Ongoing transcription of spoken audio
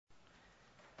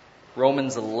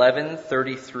Romans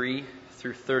 11:33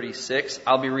 through 36.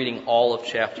 I'll be reading all of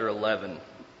chapter 11.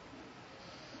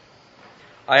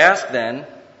 I ask then,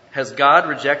 has God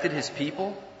rejected his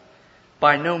people?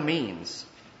 By no means.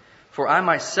 For I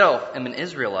myself am an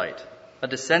Israelite, a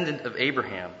descendant of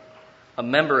Abraham, a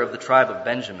member of the tribe of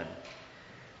Benjamin.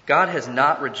 God has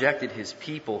not rejected his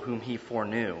people whom he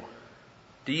foreknew.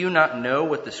 Do you not know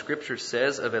what the scripture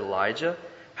says of Elijah,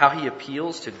 how he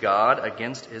appeals to God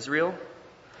against Israel?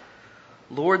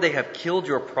 Lord, they have killed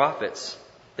your prophets,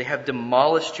 they have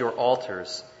demolished your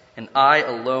altars, and I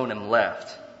alone am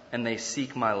left, and they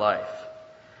seek my life.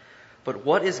 But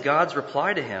what is God's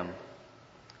reply to him?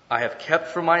 I have kept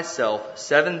for myself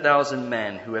 7,000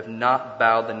 men who have not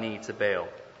bowed the knee to Baal.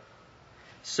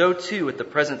 So too at the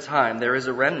present time there is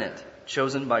a remnant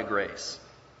chosen by grace.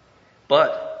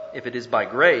 But if it is by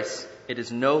grace, it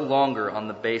is no longer on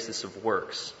the basis of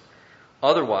works.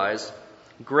 Otherwise,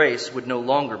 grace would no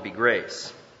longer be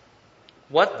grace.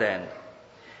 What then?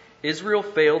 Israel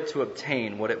failed to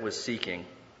obtain what it was seeking.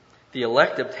 The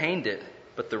elect obtained it,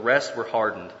 but the rest were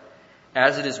hardened.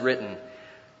 As it is written,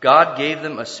 God gave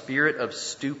them a spirit of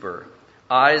stupor,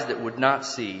 eyes that would not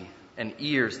see, and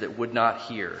ears that would not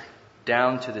hear,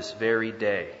 down to this very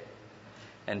day.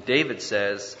 And David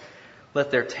says, let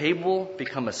their table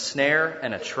become a snare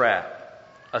and a trap,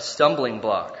 a stumbling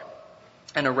block,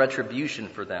 and a retribution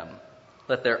for them.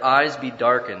 Let their eyes be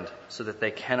darkened so that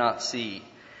they cannot see,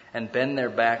 and bend their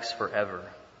backs forever.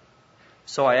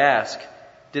 So I ask,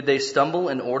 did they stumble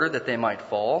in order that they might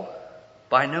fall?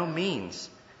 By no means.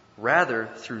 Rather,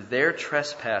 through their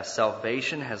trespass,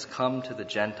 salvation has come to the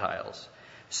Gentiles,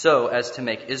 so as to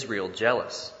make Israel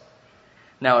jealous.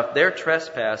 Now, if their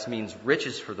trespass means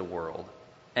riches for the world,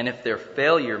 and if their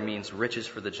failure means riches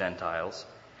for the Gentiles,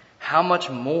 how much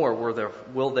more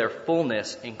will their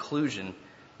fullness inclusion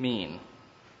mean?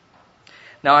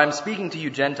 Now I am speaking to you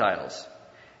Gentiles.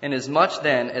 Inasmuch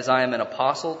then as I am an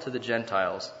apostle to the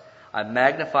Gentiles, I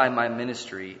magnify my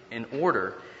ministry in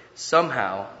order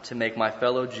somehow to make my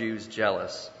fellow Jews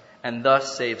jealous, and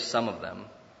thus save some of them.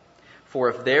 For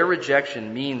if their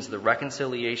rejection means the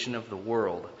reconciliation of the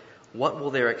world, what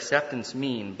will their acceptance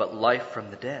mean but life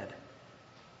from the dead?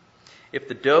 If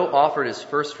the dough offered as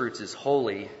firstfruits is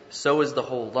holy, so is the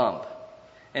whole lump.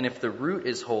 And if the root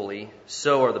is holy,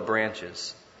 so are the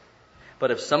branches.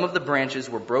 But if some of the branches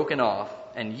were broken off,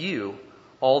 and you,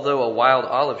 although a wild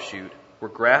olive shoot, were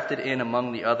grafted in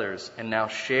among the others, and now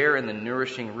share in the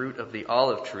nourishing root of the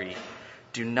olive tree,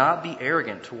 do not be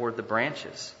arrogant toward the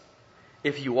branches.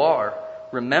 If you are,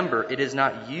 remember it is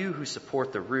not you who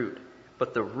support the root,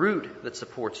 but the root that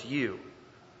supports you.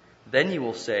 Then you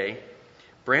will say,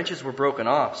 branches were broken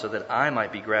off so that I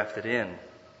might be grafted in.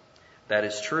 That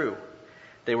is true.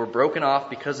 They were broken off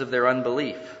because of their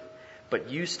unbelief, but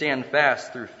you stand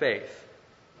fast through faith.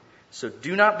 So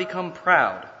do not become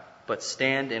proud, but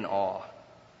stand in awe.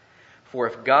 For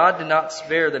if God did not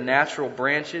spare the natural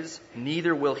branches,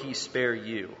 neither will he spare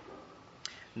you.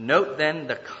 Note then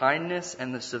the kindness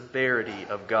and the severity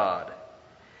of God.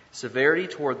 Severity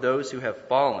toward those who have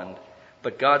fallen,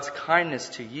 but God's kindness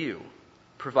to you,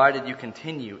 provided you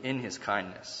continue in his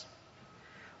kindness.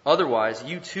 Otherwise,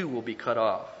 you too will be cut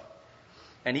off.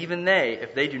 And even they,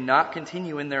 if they do not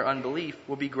continue in their unbelief,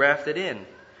 will be grafted in,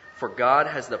 for God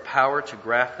has the power to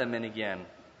graft them in again.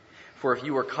 For if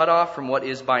you were cut off from what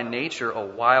is by nature a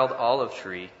wild olive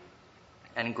tree,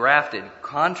 and grafted,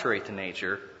 contrary to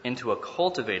nature, into a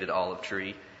cultivated olive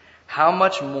tree, how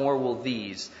much more will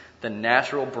these, the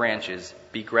natural branches,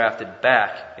 be grafted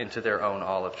back into their own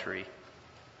olive tree?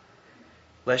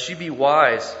 Lest you be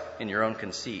wise in your own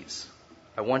conceits,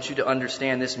 I want you to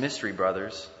understand this mystery,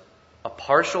 brothers. A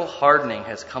partial hardening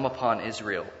has come upon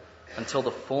Israel until the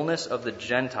fullness of the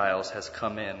Gentiles has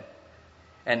come in.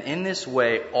 And in this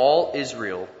way all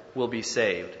Israel will be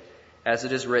saved. As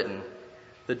it is written,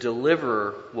 the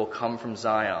deliverer will come from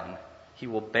Zion. He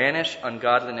will banish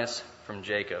ungodliness from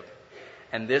Jacob.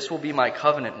 And this will be my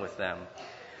covenant with them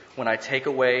when I take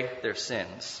away their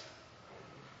sins.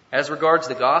 As regards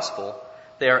the gospel,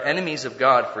 they are enemies of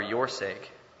God for your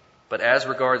sake. But as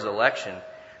regards election,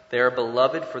 they are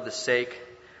beloved for the sake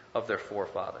of their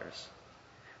forefathers.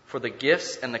 For the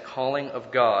gifts and the calling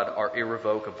of God are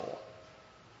irrevocable.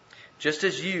 Just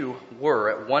as you were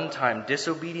at one time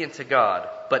disobedient to God,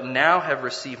 but now have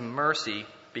received mercy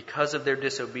because of their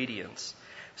disobedience,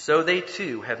 so they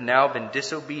too have now been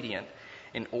disobedient,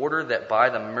 in order that by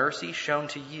the mercy shown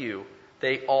to you,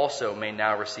 they also may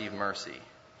now receive mercy.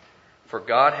 For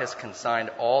God has consigned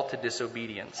all to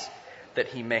disobedience, that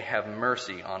he may have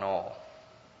mercy on all.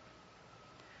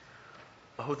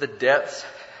 Oh, the depths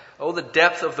Oh, the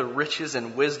depth of the riches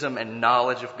and wisdom and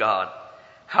knowledge of God!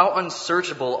 How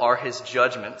unsearchable are his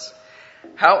judgments!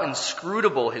 How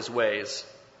inscrutable his ways!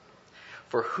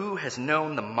 For who has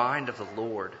known the mind of the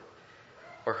Lord?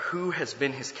 Or who has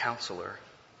been his counselor?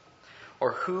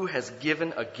 Or who has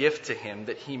given a gift to him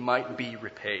that he might be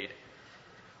repaid?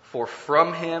 For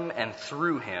from him and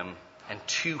through him and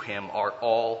to him are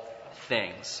all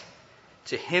things.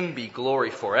 To him be glory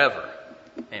forever.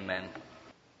 Amen.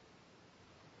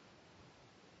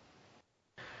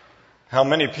 How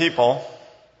many people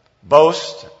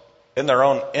boast in their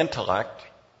own intellect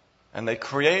and they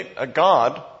create a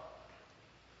God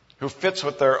who fits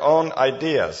with their own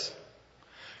ideas.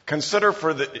 Consider,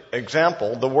 for the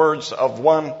example, the words of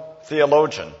one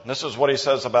theologian. This is what he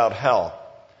says about hell.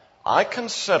 I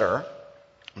consider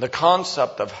the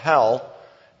concept of hell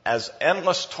as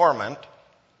endless torment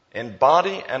in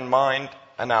body and mind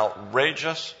an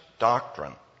outrageous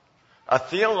doctrine, a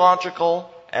theological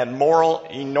and moral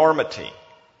enormity,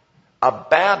 a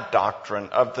bad doctrine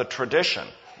of the tradition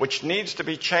which needs to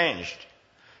be changed.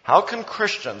 How can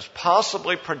Christians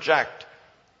possibly project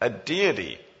a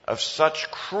deity of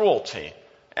such cruelty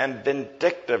and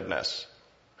vindictiveness,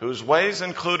 whose ways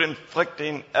include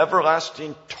inflicting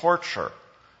everlasting torture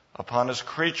upon his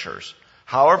creatures,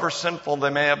 however sinful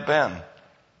they may have been?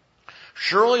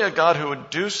 Surely a God who would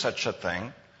do such a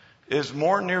thing is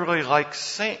more nearly like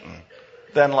Satan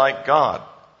than like God,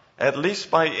 at least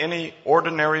by any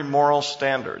ordinary moral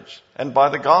standards, and by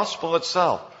the gospel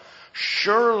itself.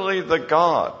 Surely the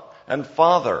God and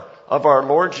Father of our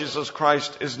Lord Jesus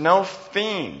Christ is no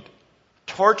fiend,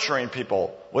 torturing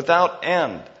people without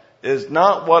end is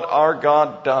not what our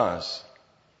God does.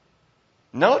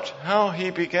 Note how he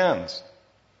begins.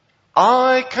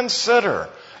 I consider.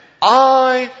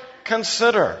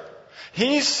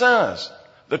 He says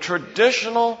the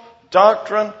traditional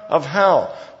doctrine of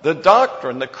hell, the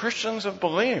doctrine that Christians have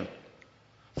believed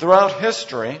throughout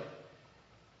history,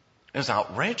 is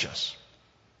outrageous.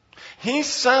 He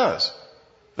says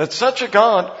that such a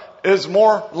God is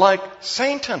more like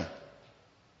Satan,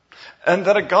 and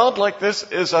that a God like this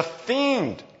is a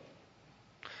fiend.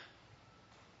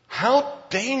 How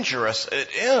dangerous it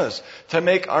is to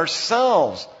make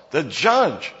ourselves the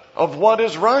judge of what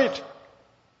is right.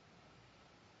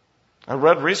 I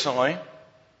read recently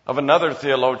of another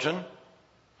theologian,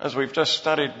 as we've just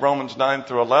studied Romans 9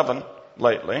 through 11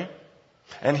 lately,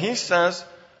 and he says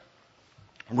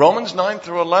Romans 9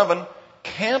 through 11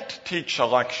 can't teach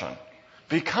election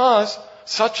because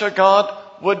such a God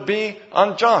would be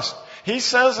unjust. He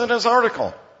says in his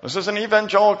article, this is an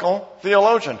evangelical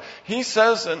theologian, he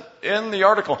says in the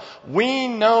article, we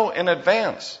know in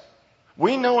advance,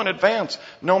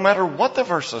 no matter what the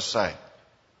verses say,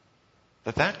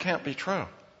 that can't be true.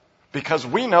 Because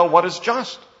we know what is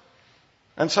just.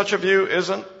 And such a view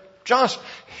isn't just.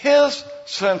 His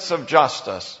sense of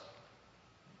justice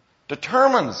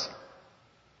determines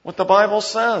what the Bible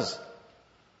says.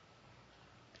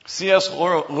 C.S.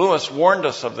 Lewis warned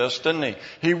us of this, didn't he?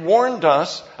 He warned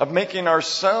us of making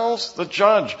ourselves the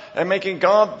judge and making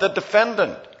God the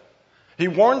defendant. He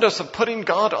warned us of putting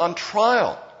God on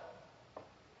trial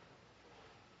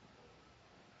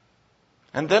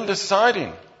and then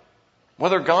deciding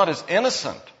whether God is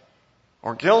innocent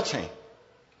or guilty,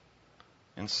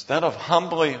 instead of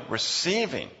humbly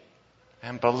receiving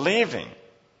and believing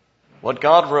what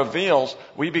God reveals.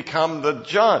 We become the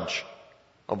judge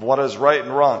of what is right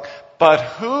and wrong. But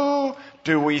who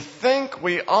do we think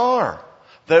we are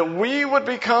that we would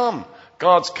become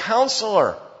God's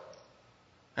counselor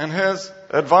and his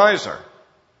advisor?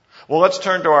 Well, let's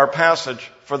turn to our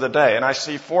passage for the day. And I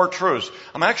see 4 truths.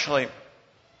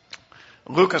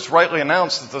 Lucas rightly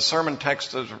announced that the sermon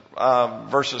text is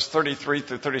verses 33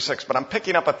 through 36, but I'm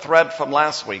picking up a thread from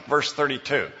last week, verse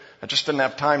 32. I just didn't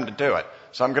have time to do it.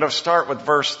 So I'm going to start with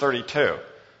verse 32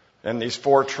 in these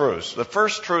 4 truths. The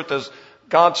first truth is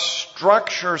God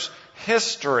structures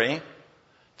history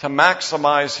to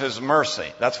maximize his mercy.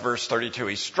 That's verse 32.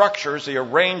 He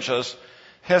arranges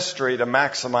history to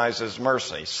maximize his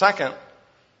mercy. Second,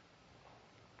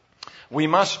 we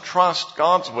must trust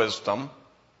God's wisdom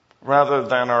rather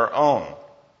than our own.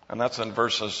 And that's in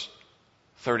verses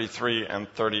 33 and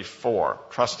 34.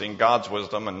 Trusting God's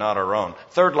wisdom and not our own.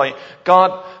 Thirdly,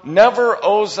 God never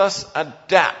owes us a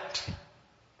debt.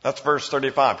 That's verse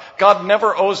 35. God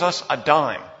never owes us a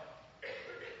dime.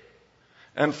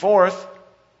 And fourth,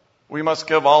 we must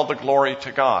give all the glory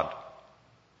to God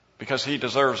because he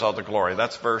deserves all the glory.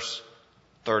 That's verse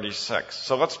 36.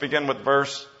 So let's begin with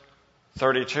verse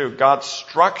 32. God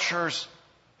structures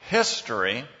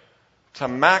history to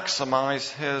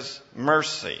maximize his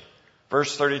mercy.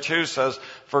 Verse 32 says,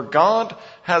 "For God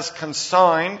has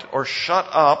consigned or shut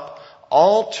up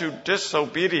all to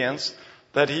disobedience,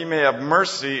 that he may have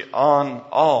mercy on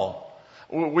all."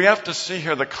 We have to see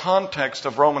here the context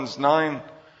of Romans 9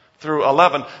 through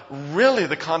 11, really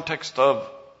the context of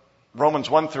Romans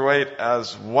 1 through 8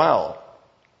 as well.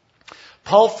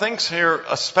 Paul thinks here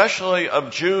especially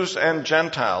of Jews and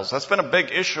Gentiles. That's been a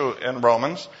big issue in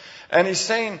Romans. And he's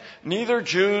saying neither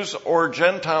Jews or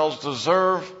Gentiles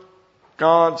deserve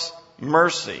God's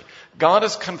mercy. God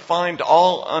has confined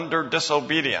all under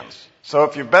disobedience. So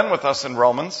if you've been with us in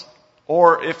Romans,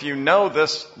 or if you know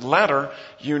this letter,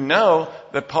 you know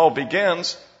that Paul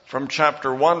begins from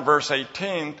chapter 1, verse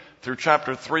 18 through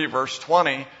chapter 3, verse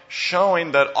 20,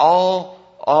 showing that all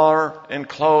are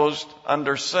enclosed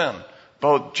under sin.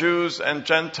 Both Jews and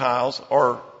Gentiles,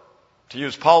 or to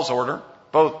use Paul's order,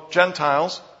 both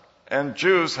Gentiles and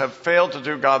Jews have failed to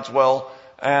do God's will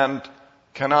and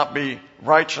cannot be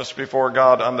righteous before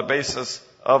God on the basis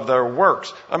of their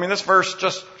works. I mean, this verse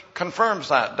just confirms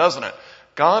that, doesn't it?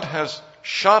 God has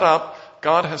shut up,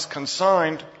 God has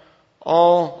consigned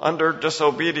all under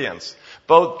disobedience.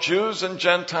 Both Jews and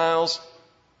Gentiles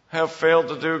have failed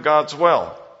to do God's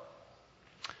will.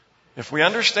 If we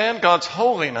understand God's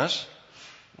holiness,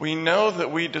 we know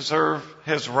that we deserve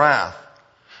his wrath.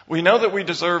 We know that we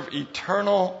deserve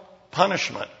eternal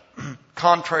punishment.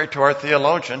 Contrary to our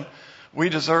theologian, we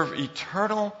deserve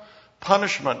eternal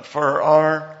punishment for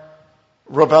our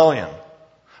rebellion.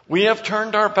 We have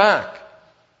turned our back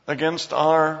against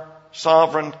our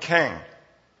sovereign king.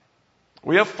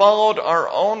 We have followed our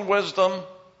own wisdom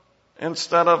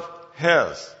instead of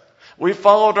his. We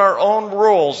followed our own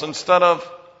rules instead of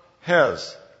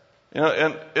his. You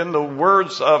know, in the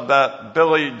words of that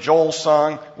Billy Joel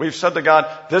song, we've said to God,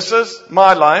 "This is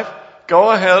my life.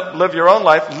 Go ahead, live your own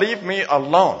life. Leave me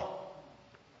alone."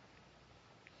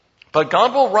 But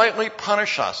God will rightly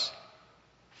punish us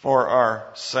for our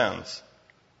sins.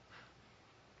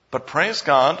 But praise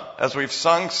God, as we've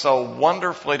sung so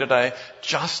wonderfully today,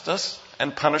 justice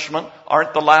and punishment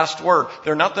aren't the last word.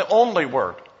 They're not the only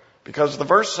word. Because the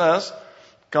verse says,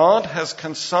 God has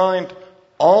consigned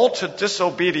all to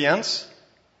disobedience,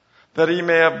 that he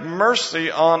may have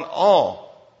mercy on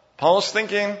all. Paul is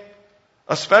thinking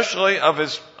especially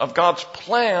of God's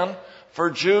plan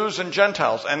for Jews and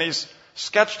Gentiles. And he's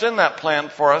sketched in that plan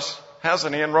for us,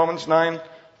 hasn't he, in Romans 9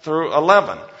 through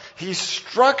 11. He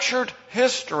structured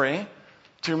history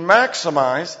to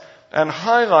maximize and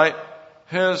highlight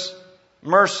his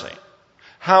mercy.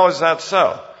 How is that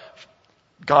so?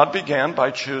 God began by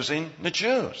choosing the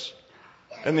Jews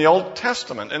in the Old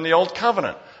Testament, in the Old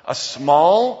Covenant. A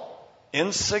small,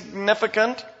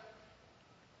 insignificant,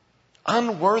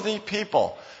 unworthy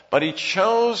people. But he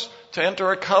chose to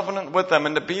enter a covenant with them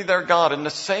and to be their God and to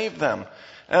save them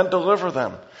and deliver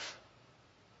them.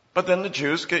 But then the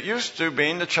Jews get used to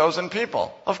being the chosen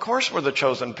people. Of course we're the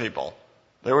chosen people.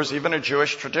 There was even a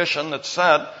Jewish tradition that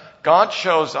said God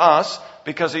chose us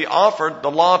because he offered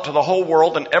the law to the whole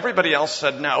world and everybody else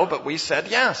said no, but we said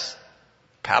yes.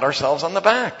 Pat ourselves on the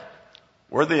back.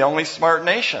 We're the only smart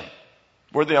nation.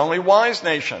 We're the only wise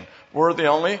nation. We're the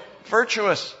only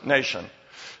virtuous nation.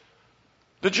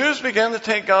 The Jews began to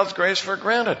take God's grace for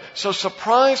granted. So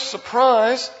surprise,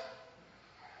 surprise,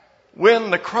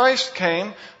 when the Christ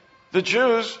came, the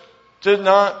Jews did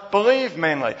not believe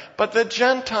mainly, but the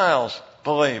Gentiles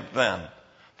believed then.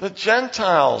 The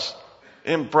Gentiles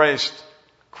embraced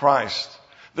Christ.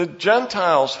 The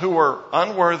Gentiles who were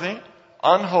unworthy,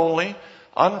 unholy,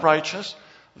 unrighteous,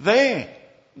 they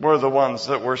were the ones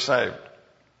that were saved.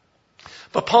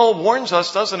 But Paul warns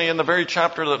us, doesn't he, in the very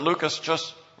chapter that Lucas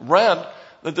just read,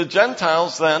 that the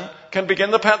Gentiles then can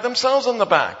begin to pat themselves on the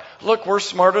back. Look, we're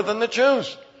smarter than the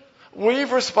Jews.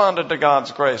 We've responded to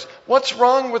God's grace. What's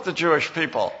wrong with the Jewish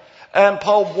people? And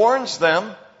Paul warns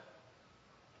them,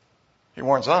 he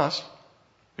warns us,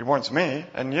 he warns me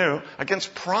and you,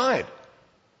 against pride,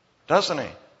 doesn't he?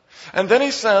 And then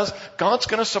he says, God's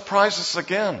going to surprise us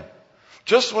again.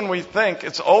 Just when we think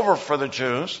it's over for the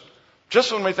Jews,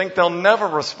 just when we think they'll never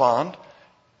respond,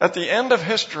 at the end of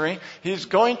history, he's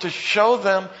going to show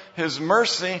them his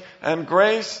mercy and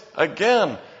grace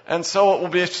again. And so it will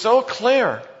be so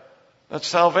clear that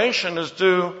salvation is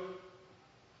due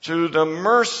to the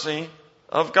mercy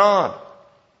of God.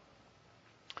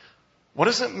 What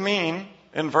does it mean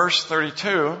in verse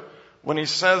 32 when he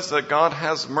says that God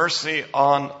has mercy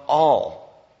on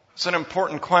all? It's an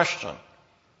important question.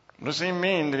 What does he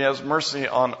mean that he has mercy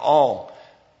on all?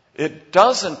 It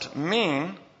doesn't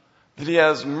mean that he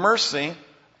has mercy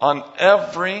on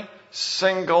every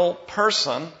single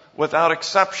person without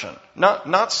exception.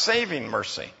 Not saving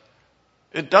mercy.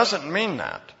 It doesn't mean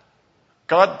that.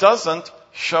 God doesn't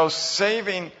show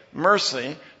saving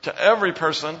mercy to every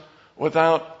person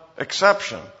without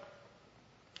exception.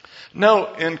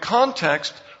 No, in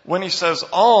context, when he says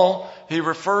all, he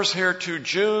refers here to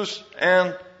Jews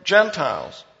and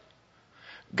Gentiles.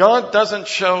 God doesn't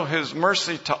show his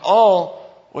mercy to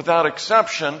all without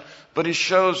exception, but he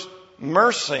shows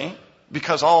mercy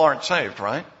because all aren't saved,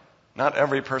 right? Not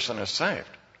every person is saved.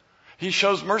 He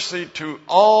shows mercy to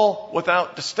all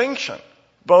without distinction,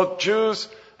 both Jews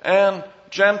and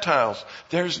Gentiles.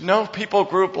 There's no people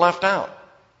group left out.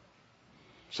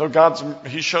 So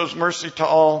he shows mercy to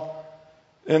all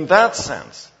in that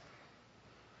sense.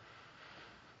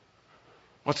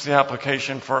 What's the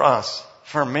application for us?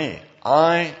 For me,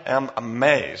 I am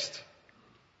amazed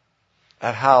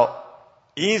at how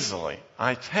easily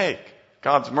I take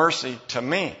God's mercy to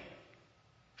me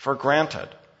for granted.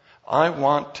 I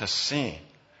want to see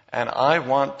and I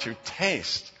want to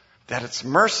taste that it's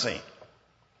mercy.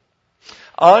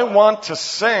 I want to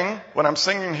sing, when I'm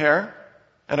singing here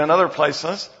and in other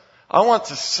places, I want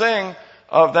to sing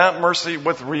of that mercy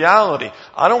with reality.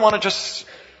 I don't want to just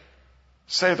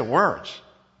say the words.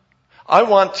 I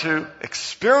want to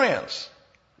experience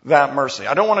that mercy.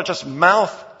 I don't want to just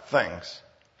mouth things.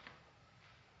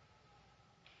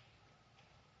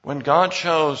 When God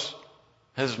shows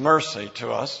his mercy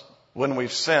to us, when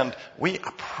we've sinned, we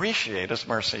appreciate his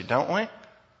mercy, don't we?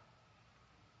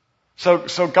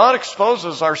 So God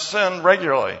exposes our sin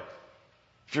regularly.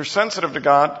 If you're sensitive to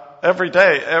God, every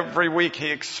day, every week,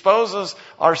 he exposes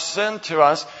our sin to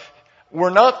us. We're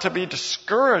not to be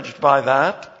discouraged by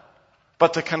that,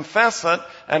 but to confess it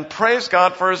and praise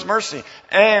God for his mercy.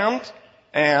 And,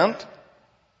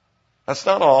 that's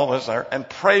not all, is there? And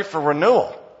pray for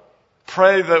renewal.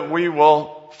 Pray that we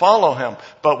will follow him.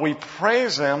 But we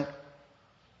praise him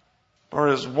for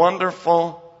his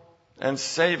wonderful and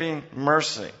saving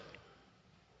mercy.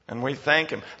 And we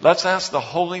thank him. Let's ask the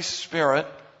Holy Spirit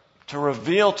to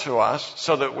reveal to us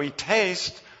so that we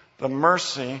taste the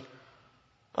mercy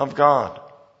of God.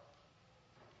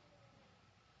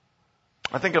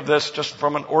 I think of this just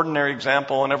from an ordinary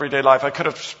example in everyday life. I could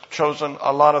have chosen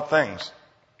a lot of things.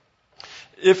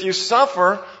 If you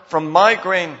suffer from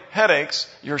migraine headaches,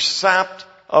 you're sapped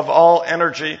of all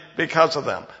energy because of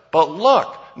them. But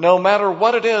look, no matter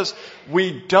what it is,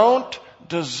 we don't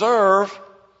deserve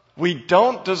to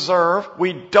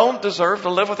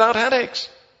live without headaches.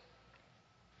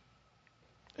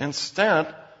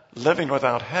 Instead, living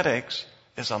without headaches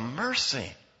is a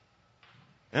mercy,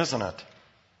 isn't it?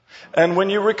 And when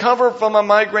you recover from a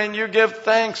migraine, you give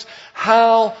thanks.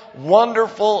 How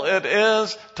wonderful it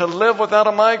is to live without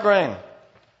a migraine.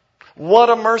 What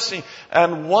a mercy.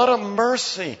 And what a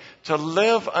mercy to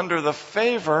live under the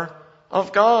favor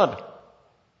of God.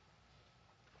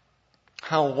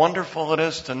 How wonderful it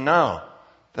is to know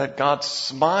that God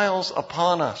smiles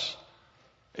upon us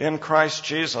in Christ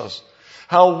Jesus.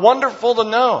 How wonderful to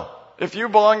know, if you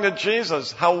belong to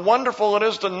Jesus, how wonderful it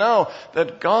is to know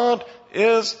that God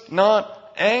is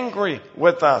not angry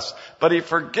with us, but he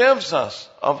forgives us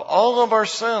of all of our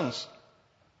sins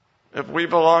if we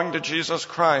belong to Jesus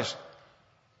Christ.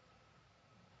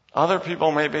 Other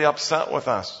people may be upset with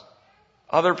us.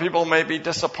 Other people may be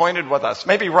disappointed with us,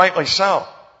 maybe rightly so.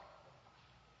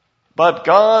 But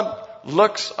God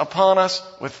looks upon us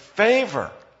with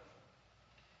favor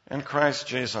in Christ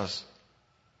Jesus.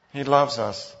 He loves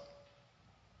us.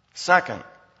 Second,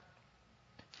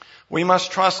 we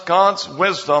must trust God's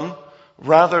wisdom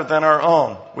rather than our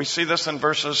own. We see this in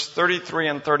verses 33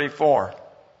 and 34.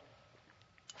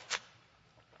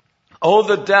 Oh,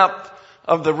 the depth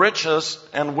of the riches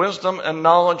and wisdom and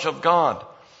knowledge of God.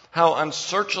 How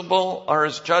unsearchable are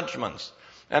his judgments,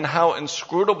 and how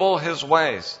inscrutable his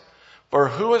ways. For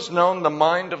who has known the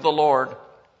mind of the Lord,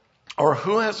 or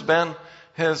who has been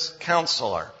his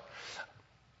counselor?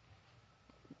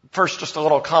 First, just a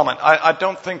little comment. I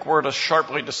don't think we're to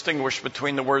sharply distinguish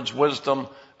between the words wisdom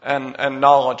and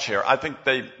knowledge here. I think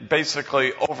they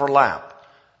basically overlap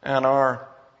and are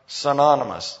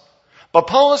synonymous. But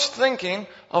Paul is thinking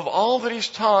of all that he's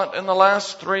taught in the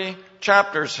last 3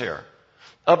 chapters here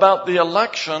about the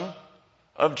election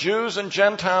of Jews and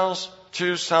Gentiles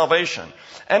to salvation.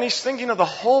 And he's thinking of the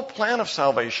whole plan of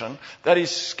salvation that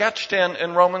he's sketched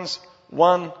in Romans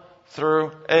 1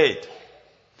 through 8.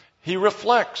 He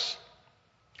reflects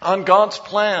on God's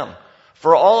plan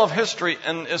for all of history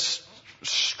and is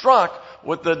struck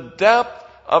with the depth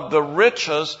of the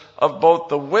riches of both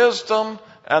the wisdom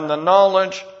and the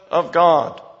knowledge of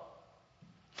God.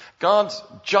 God's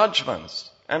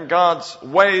judgments and God's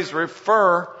ways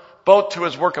refer both to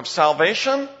his work of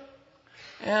salvation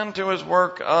and to his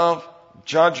work of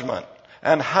judgment,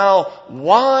 and how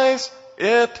wise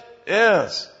it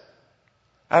is,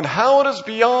 and how it is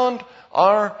beyond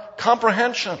our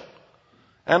comprehension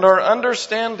and our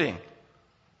understanding.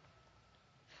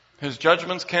 His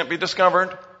judgments can't be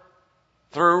discovered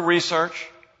through research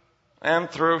and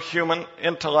through human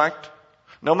intellect.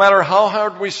 No matter how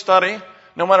hard we study,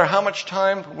 no matter how much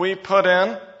time we put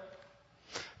in,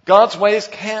 God's ways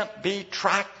can't be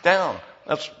tracked down.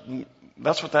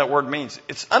 That's what that word means.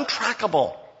 It's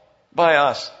untrackable by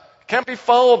us. It can't be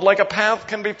followed like a path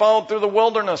can be followed through the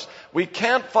wilderness. We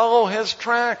can't follow His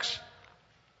tracks.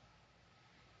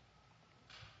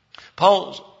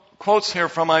 Paul quotes here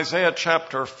from Isaiah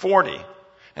chapter 40.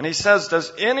 And he says,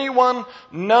 does anyone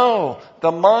know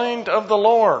the mind of the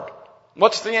Lord?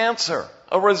 What's the answer?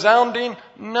 A resounding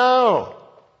no.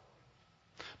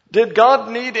 Did God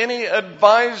need any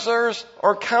advisors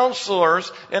or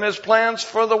counselors in His plans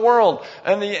for the world?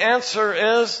 And the answer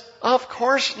is, of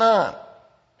course not.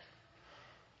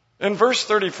 In verse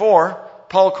 34,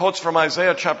 Paul quotes from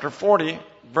Isaiah chapter 40,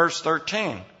 verse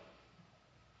 13.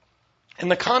 In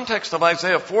the context of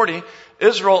Isaiah 40,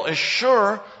 Israel is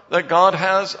sure that God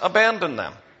has abandoned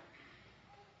them.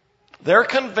 They're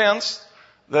convinced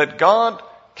that God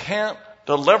can't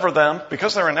deliver them,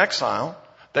 because they're in exile,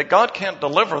 that God can't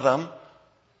deliver them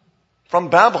from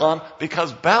Babylon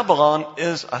because Babylon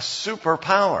is a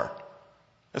superpower.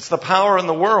 It's the power in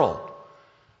the world.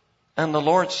 And the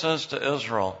Lord says to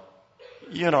Israel,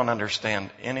 you don't understand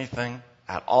anything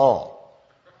at all.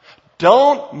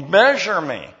 Don't measure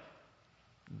me.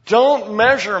 Don't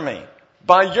measure me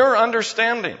by your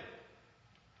understanding.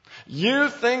 You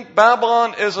think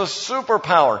Babylon is a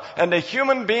superpower, and the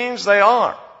human beings they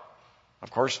are.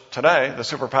 Of course, today, the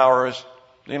superpower is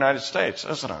the United States,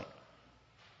 isn't it?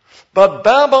 But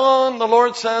Babylon, the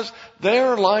Lord says,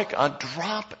 they're like a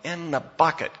drop in the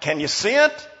bucket. Can you see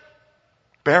it?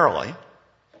 Barely.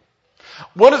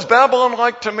 What is Babylon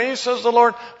like to me, says the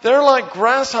Lord? They're like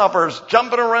grasshoppers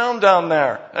jumping around down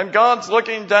there. And God's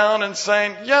looking down and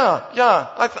saying, yeah,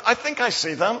 I think I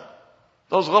see them.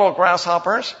 Those little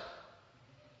grasshoppers.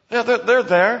 Yeah, they're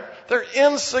there. They're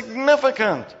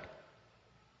insignificant.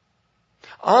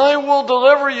 I will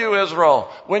deliver you,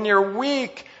 Israel, when you're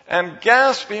weak and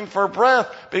gasping for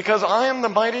breath, because I am the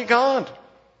mighty God.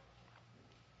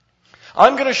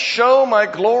 I'm going to show my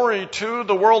glory to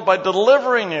the world by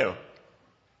delivering you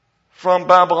from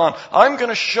Babylon. I'm going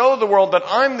to show the world that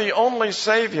I'm the only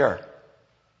Savior.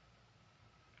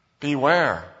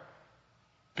 Beware.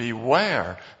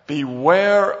 Beware.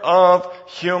 Beware of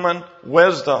human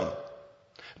wisdom.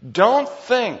 Don't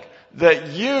think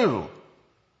that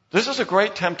this is a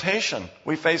great temptation.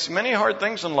 We face many hard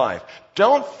things in life.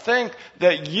 Don't think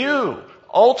that you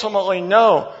ultimately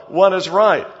know what is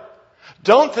right.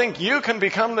 Don't think you can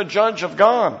become the judge of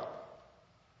God.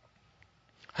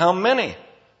 How many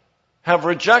have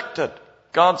rejected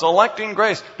God's electing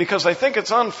grace because they think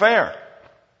it's unfair?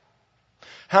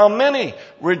 How many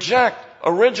reject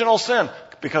original sin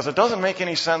because it doesn't make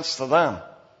any sense to them?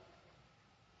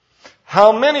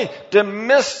 How many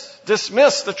dismiss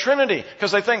the Trinity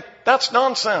because they think that's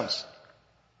nonsense?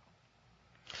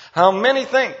 How many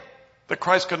think that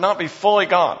Christ could not be fully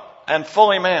God and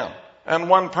fully man and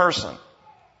one person?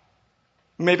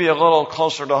 Maybe a little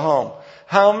closer to home.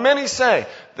 How many say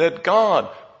that God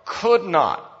could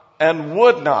not and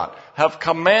would not have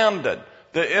commanded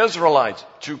the Israelites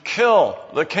to kill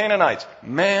the Canaanites,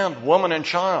 man, woman, and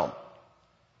child?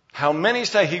 How many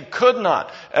say He could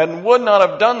not and would not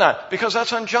have done that because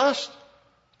that's unjust?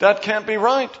 That can't be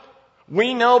right.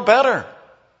 We know better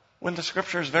when the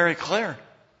Scripture is very clear.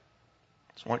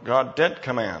 It's what God did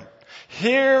command.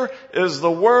 Here is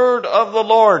the word of the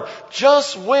Lord.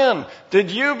 Just when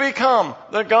did you become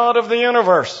the God of the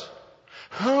universe?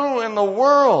 Who in the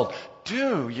world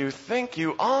do you think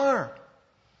you are?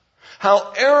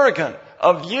 How arrogant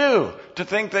of you to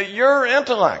think that your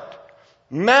intellect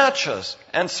matches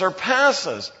and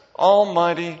surpasses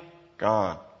Almighty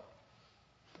God.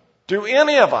 Do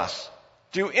any of us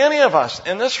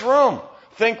in this room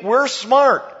think we're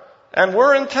smart and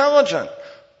we're intelligent?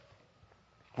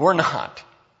 We're not.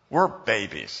 We're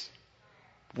babies.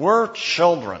 We're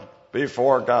children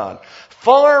before God.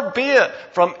 Far be it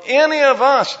from any of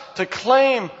us to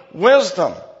claim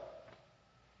wisdom.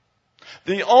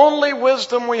 The only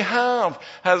wisdom we have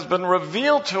has been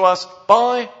revealed to us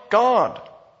by God.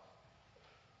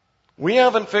 We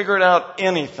haven't figured out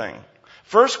anything.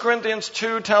 1 Corinthians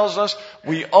 2 tells us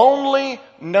we only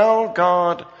know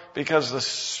God because the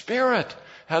Spirit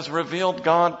has revealed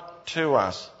God to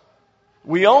us.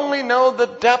 We only know the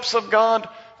depths of God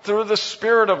through the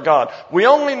Spirit of God. We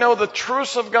only know the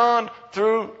truths of God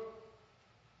through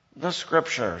the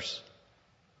Scriptures.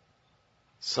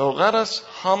 So let us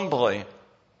humbly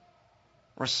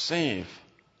receive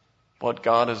what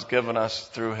God has given us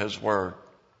through His Word.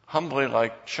 Humbly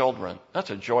like children. That's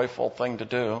a joyful thing to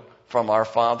do from our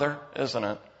Father, isn't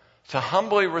it? To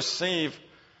humbly receive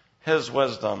His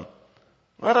wisdom.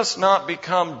 Let us not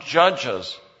become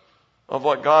judges of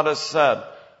what God has said,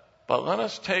 but let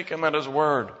us take Him at His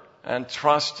word and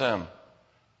trust Him.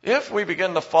 If we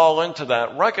begin to fall into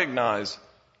that, recognize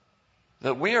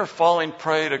that we are falling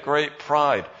prey to great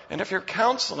pride. And if you're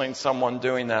counseling someone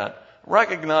doing that,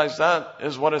 recognize that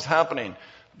is what is happening.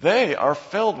 They are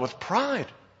filled with pride.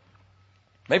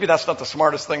 Maybe that's not the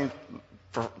smartest thing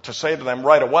to say to them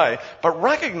right away, but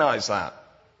recognize that.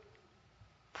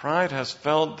 Pride has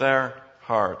filled their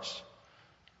hearts.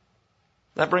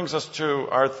 That brings us to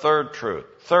our third truth.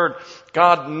 Third,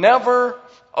 God never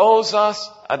owes us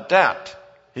a debt.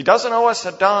 He doesn't owe us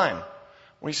a dime.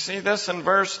 We see this in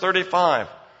verse 35.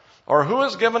 Or who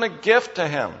has given a gift to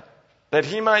Him that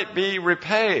He might be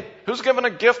repaid? Who's given a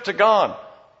gift to God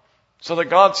so that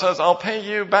God says, I'll pay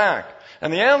you back?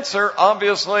 And the answer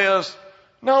obviously is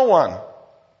no one.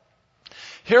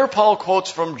 Here Paul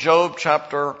quotes from Job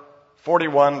chapter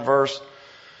 41 verse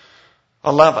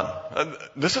 11.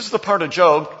 This is the part of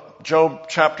Job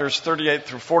chapters 38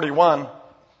 through 41,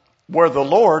 where the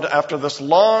Lord, after this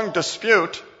long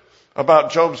dispute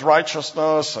about Job's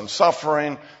righteousness and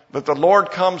suffering, that the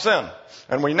Lord comes in.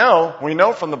 And we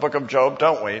know from the book of Job,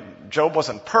 don't we? Job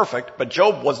wasn't perfect, but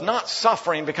Job was not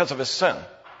suffering because of his sin.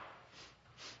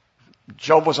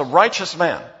 Job was a righteous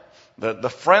man. The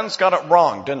friends got it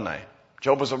wrong, didn't they?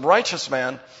 Job was a righteous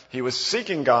man. He was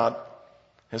seeking God.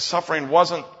 His suffering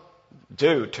wasn't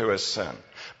due to his sin.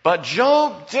 But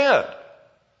Job did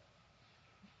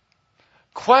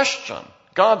question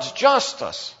God's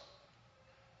justice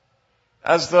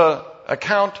as the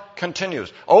account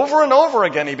continues. Over and over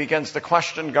again he begins to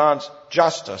question God's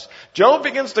justice. Job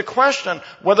begins to question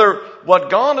whether what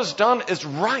God has done is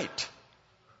right.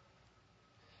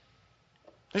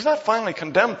 He's not finally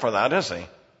condemned for that, is he?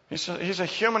 He's a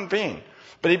human being.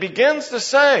 But he begins to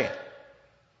say,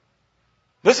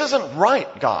 this isn't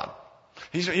right, God.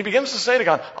 He begins to say to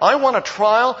God, I want a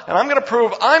trial and I'm going to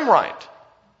prove I'm right.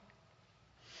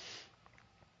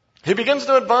 He begins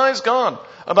to advise God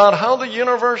about how the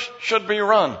universe should be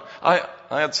run. I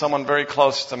had someone very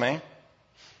close to me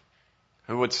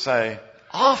who would say,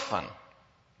 often.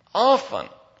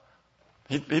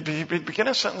 He'd begin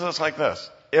his sentences like this.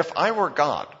 If I were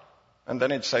God, and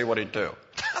then he'd say what he'd do.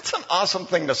 That's an awesome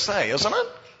thing to say, isn't it?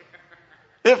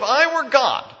 If I were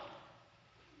God,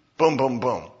 boom, boom,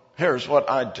 boom. Here's what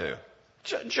I'd do.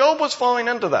 Job was falling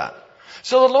into that.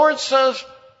 So the Lord says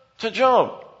to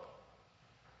Job,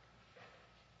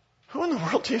 who in the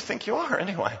world do you think you are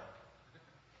anyway?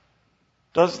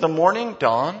 Does the morning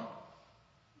dawn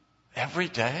every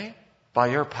day by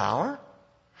your power?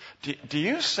 Do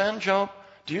you send, Job,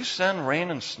 do you send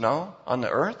rain and snow on the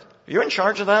earth? Are you in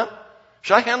charge of that?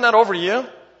 Should I hand that over to you?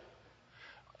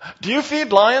 Do you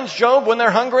feed lions, Job, when they're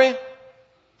hungry?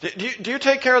 Do you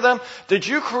take care of them? Did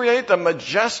you create the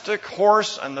majestic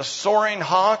horse and the soaring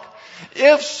hawk?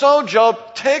 If so,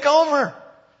 Job, take over.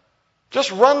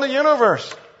 Just run the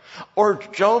universe. Or,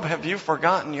 Job, have you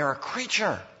forgotten you're a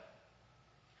creature?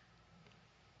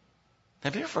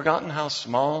 Have you forgotten how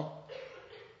small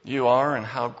you are and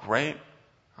how great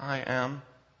I am?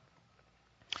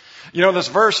 You know, this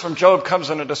verse from Job comes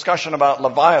in a discussion about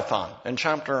Leviathan in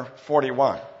chapter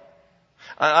 41.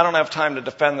 I don't have time to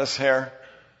defend this here.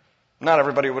 Not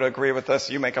everybody would agree with this.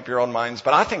 You make up your own minds.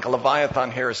 But I think a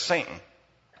Leviathan here is Satan.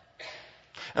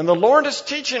 And the Lord is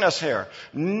teaching us here,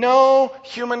 no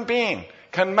human being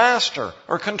can master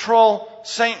or control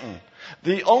Satan.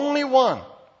 The only one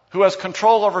who has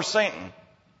control over Satan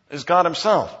is God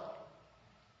himself.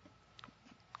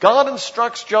 God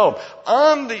instructs Job,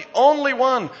 I'm the only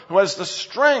one who has the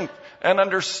strength and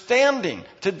understanding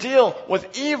to deal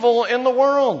with evil in the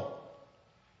world.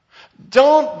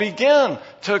 Don't begin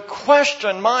to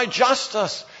question my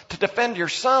justice to defend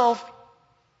yourself.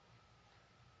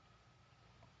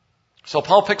 So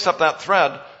Paul picks up that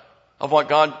thread of what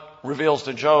God reveals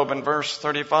to Job in verse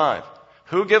 35.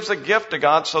 Who gives a gift to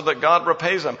God so that God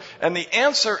repays him? And the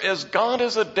answer is God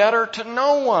is a debtor to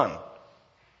no one.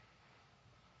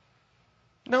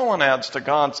 No one adds to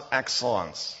God's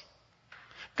excellence.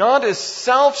 God is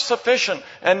self-sufficient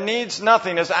and needs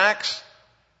nothing, as Acts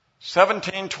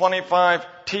 17:25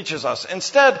 teaches us.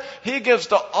 Instead, he gives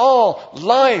to all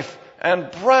life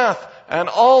and breath and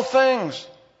all things.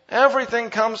 Everything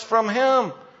comes from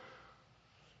him.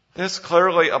 This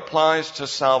clearly applies to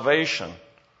salvation.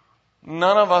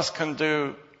 None of us can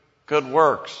good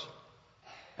works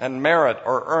and merit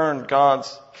or earn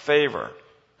God's favor.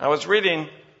 I was reading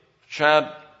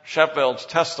Chad Sheffield's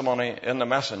testimony in the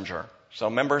Messenger. So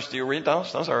members, do you read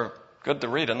those? Those are good to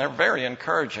read, and they're very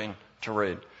encouraging to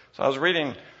read. So I was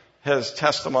reading his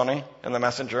testimony in the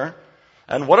Messenger,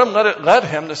 and what led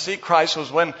him to seek Christ was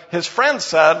when his friend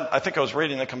said, I think I was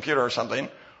reading the computer or something,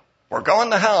 "We're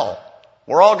going to hell.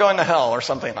 We're all going to hell," or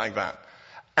something like that.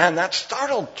 And that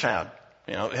startled Chad.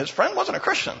 His friend wasn't a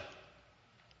Christian.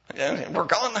 And we're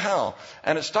going to hell.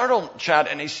 And it startled Chad,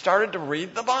 and he started to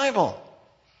read the Bible.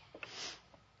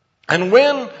 And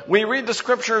when we read the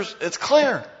Scriptures, it's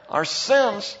clear. Our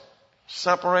sins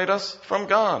separate us from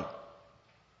God.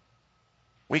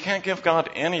 We can't give God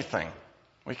anything.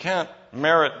 We can't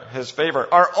merit His favor.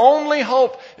 Our only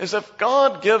hope is if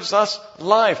God gives us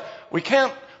life. We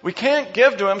can't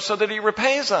give to Him so that He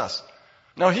repays us.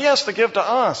 No, He has to give to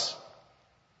us.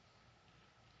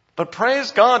 But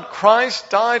praise God, Christ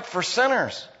died for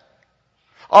sinners,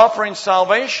 offering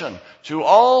salvation to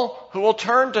all who will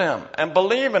turn to Him and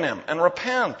believe in Him and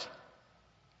repent.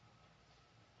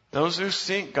 Those who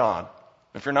seek God.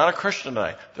 If you're not a Christian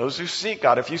today, those who seek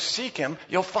God, if you seek Him,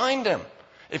 you'll find Him.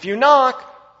 If you knock,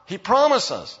 He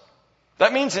promises.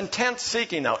 That means intense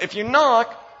seeking now. If you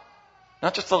knock,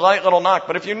 not just a light little knock,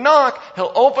 but if you knock,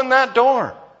 He'll open that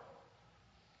door.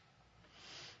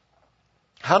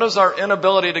 How does our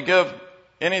inability to give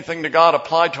anything to God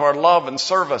apply to our love and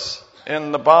service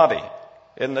in the body,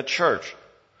 in the church?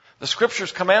 The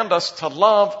Scriptures command us to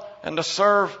love and to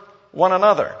serve one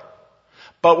another.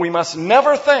 But we must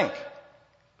never think,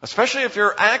 especially if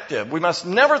you're active, we must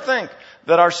never think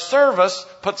that our service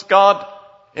puts God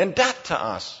in debt to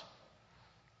us.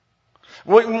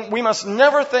 We must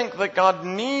never think that God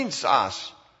needs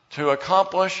us to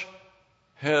accomplish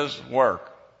His work.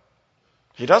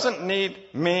 He doesn't need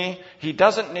me. He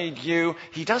doesn't need you.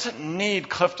 He doesn't need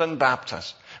Clifton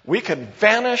Baptist. We could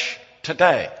vanish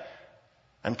today.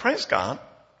 And praise God,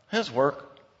 His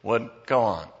work would go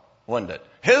on, wouldn't it?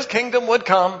 His kingdom would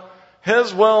come.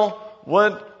 His will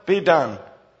would be done.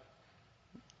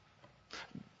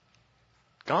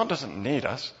 God doesn't need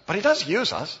us, but He does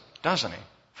use us, doesn't He,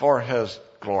 for His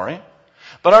glory.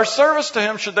 But our service to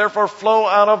Him should therefore flow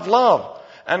out of love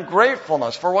and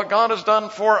gratefulness for what God has done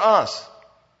for us.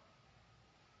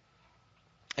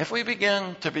 If we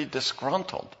begin to be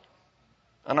disgruntled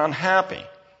and unhappy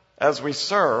as we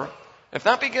serve, if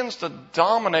that begins to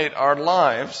dominate our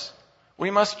lives,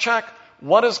 we must check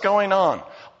what is going on.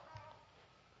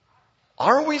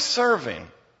 Are we serving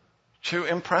to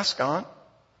impress God?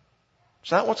 Is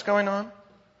that what's going on?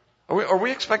 Are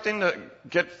we expecting to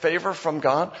get favor from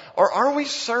God? Or are we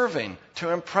serving to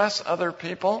impress other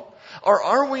people? Or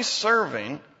are we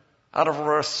serving out of a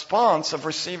response of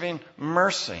receiving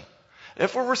mercy?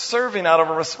 If we're serving out of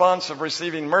a response of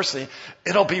receiving mercy,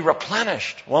 it'll be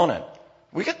replenished, won't it?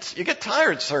 You get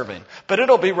tired serving, but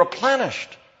it'll be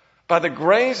replenished by the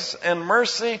grace and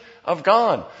mercy of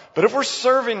God. But if we're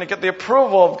serving to get the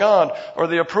approval of God or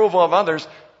the approval of others,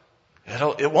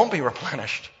 it won't be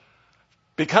replenished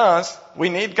because we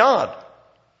need God.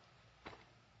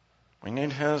 We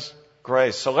need His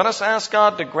grace. So let us ask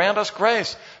God to grant us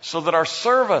grace so that our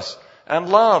service and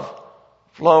love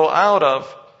flow out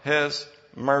of His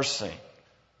mercy.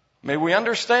 May we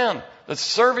understand that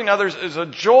serving others is a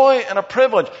joy and a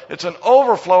privilege. It's an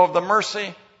overflow of the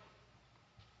mercy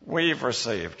we've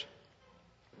received.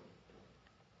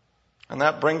 And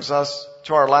that brings us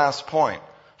to our last point.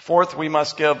 Fourth, we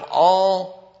must give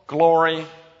all glory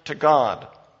to God.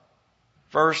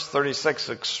 Verse 36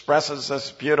 expresses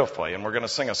this beautifully, and we're going to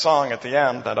sing a song at the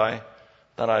end that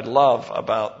I love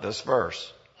about this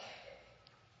verse.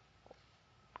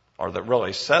 Or that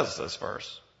really says this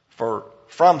verse. For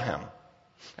from Him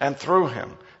and through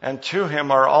Him and to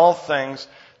Him are all things.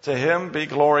 To Him be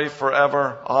glory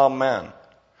forever. Amen.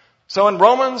 So in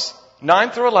Romans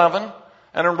 9 through 11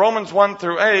 and in Romans 1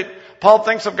 through 8, Paul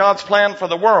thinks of God's plan for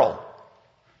the world.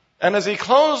 And as he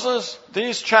closes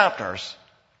these chapters,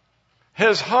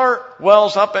 his heart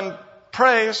wells up in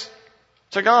praise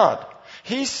to God.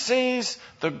 He sees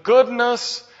the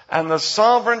goodness and the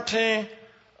sovereignty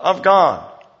of God.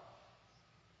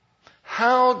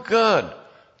 How good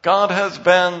God has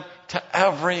been to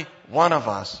every one of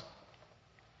us.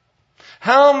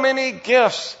 How many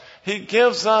gifts He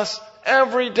gives us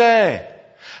every day.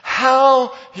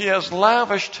 How He has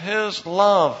lavished His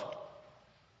love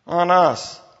on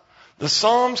us. The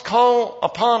Psalms call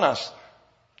upon us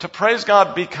to praise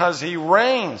God because He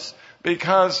reigns,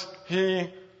 because He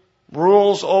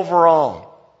rules over all.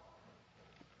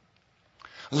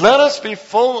 Let us be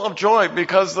full of joy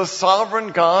because the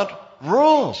sovereign God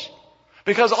rules.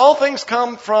 Because all things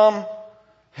come from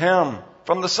Him,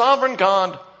 from the sovereign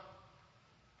God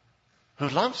who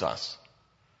loves us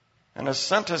and has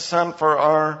sent His Son for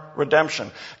our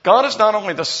redemption. God is not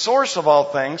only the source of all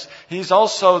things, He's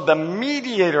also the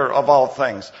mediator of all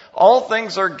things. All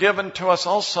things are given to us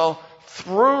also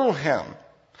through Him.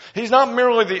 He's not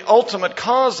merely the ultimate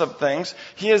cause of things.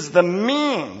 He is the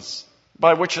means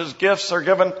by which His gifts are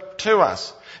given to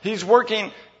us. He's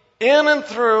working in and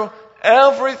through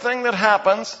everything that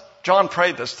happens. John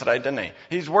prayed this today, didn't he?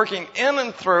 He's working in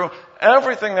and through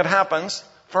everything that happens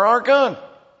for our good.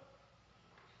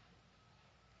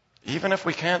 Even if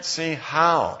we can't see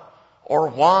how or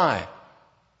why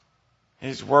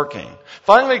He's working.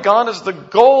 Finally, God is the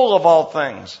goal of all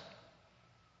things.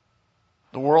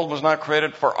 The world was not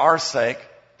created for our sake,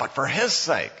 but for His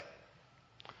sake.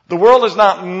 The world is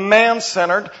not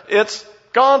man-centered, it's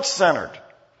God-centered.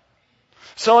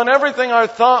 So in everything our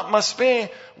thought must be,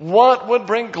 what would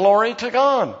bring glory to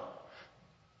God?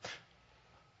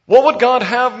 What would God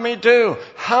have me do?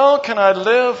 How can I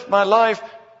live my life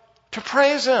to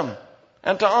praise Him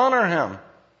and to honor Him?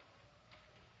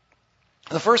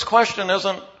 The first question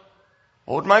isn't,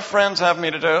 what would my friends have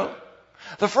me to do?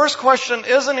 The first question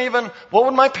isn't even, what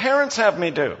would my parents have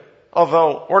me do?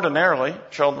 Although ordinarily,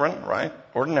 children, right?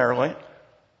 Ordinarily,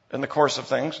 in the course of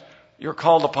things, you're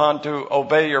called upon to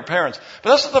obey your parents.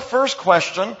 But that's not the first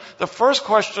question. The first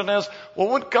question is, what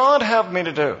would God have me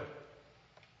to do?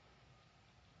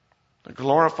 To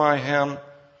glorify Him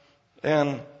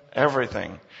in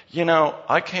everything. You know,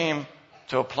 I came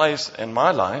to a place in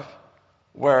my life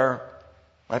where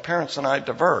my parents and I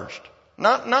diverged.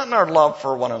 Not in our love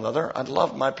for one another. I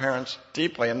loved my parents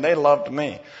deeply, and they loved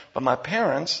me. But my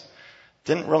parents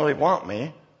didn't really want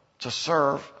me to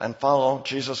serve and follow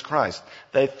Jesus Christ.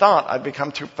 They thought I'd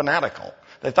become too fanatical.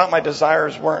 They thought my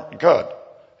desires weren't good.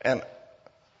 And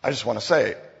I just want to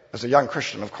say, as a young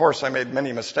Christian, of course, I made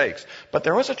many mistakes. But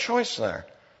there was a choice there.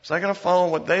 Was I going to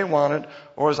follow what they wanted,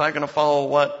 or was I going to follow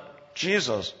what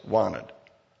Jesus wanted?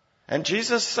 And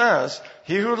Jesus says,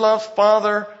 he who loves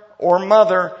father or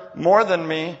mother more than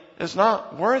me is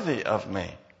not worthy of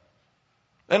me.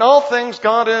 In all things,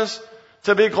 God is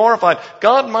to be glorified.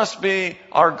 God must be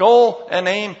our goal and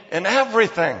aim in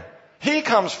everything. He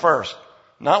comes first.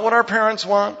 Not what our parents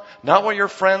want, not what your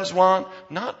friends want,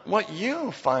 not what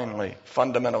you finally,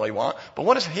 fundamentally want, but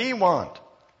what does He want?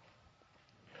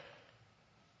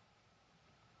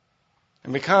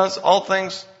 And because all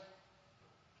things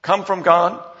come from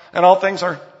God, and all things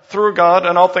are through God,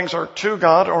 and all things are to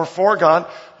God or for God,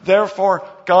 therefore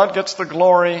God gets the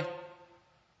glory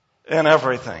in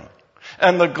everything.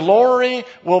 And the glory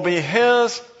will be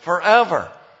His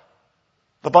forever.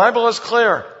 The Bible is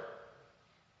clear.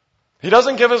 He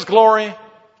doesn't give His glory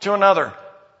to another.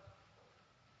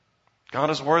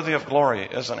 God is worthy of glory,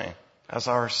 isn't He? As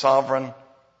our sovereign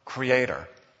Creator.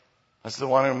 As the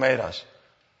one who made us.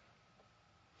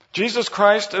 Jesus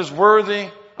Christ is worthy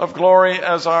of glory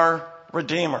as our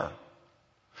Redeemer.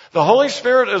 The Holy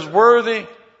Spirit is worthy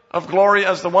of glory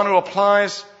as the one who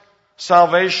applies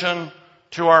salvation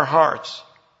to our hearts.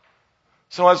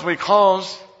 So as we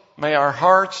close, may our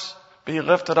hearts be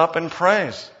lifted up in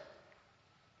praise.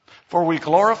 For we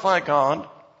glorify God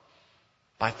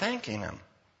by thanking Him.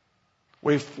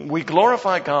 We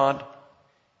glorify God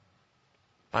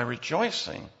by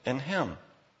rejoicing in Him.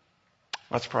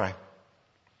 Let's pray.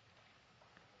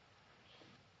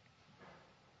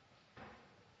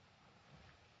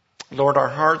 Lord, our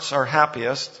hearts are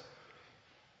happiest.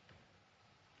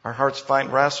 Our hearts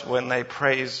find rest when they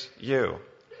praise You.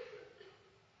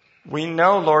 We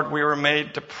know, Lord, we were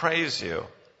made to praise You.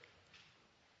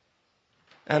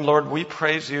 And Lord, we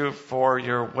praise You for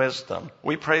Your wisdom.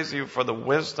 We praise You for the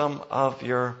wisdom of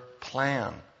Your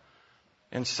plan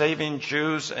in saving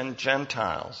Jews and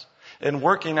Gentiles, in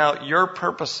working out Your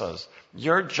purposes,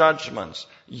 Your judgments,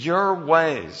 Your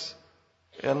ways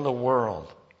in the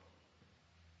world.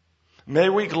 May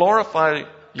we glorify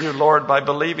You, Lord, by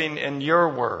believing in Your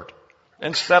word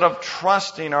instead of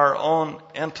trusting our own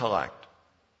intellect.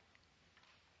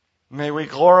 May we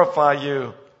glorify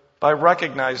You by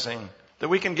recognizing that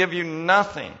we can give You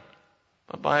nothing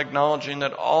but by acknowledging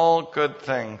that all good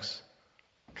things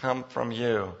come from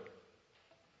You.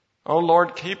 Oh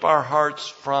Lord, keep our hearts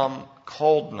from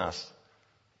coldness.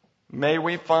 May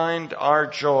we find our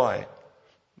joy.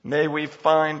 May we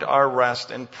find our rest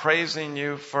in praising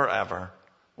You forever.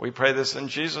 We pray this in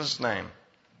Jesus' name.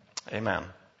 Amen.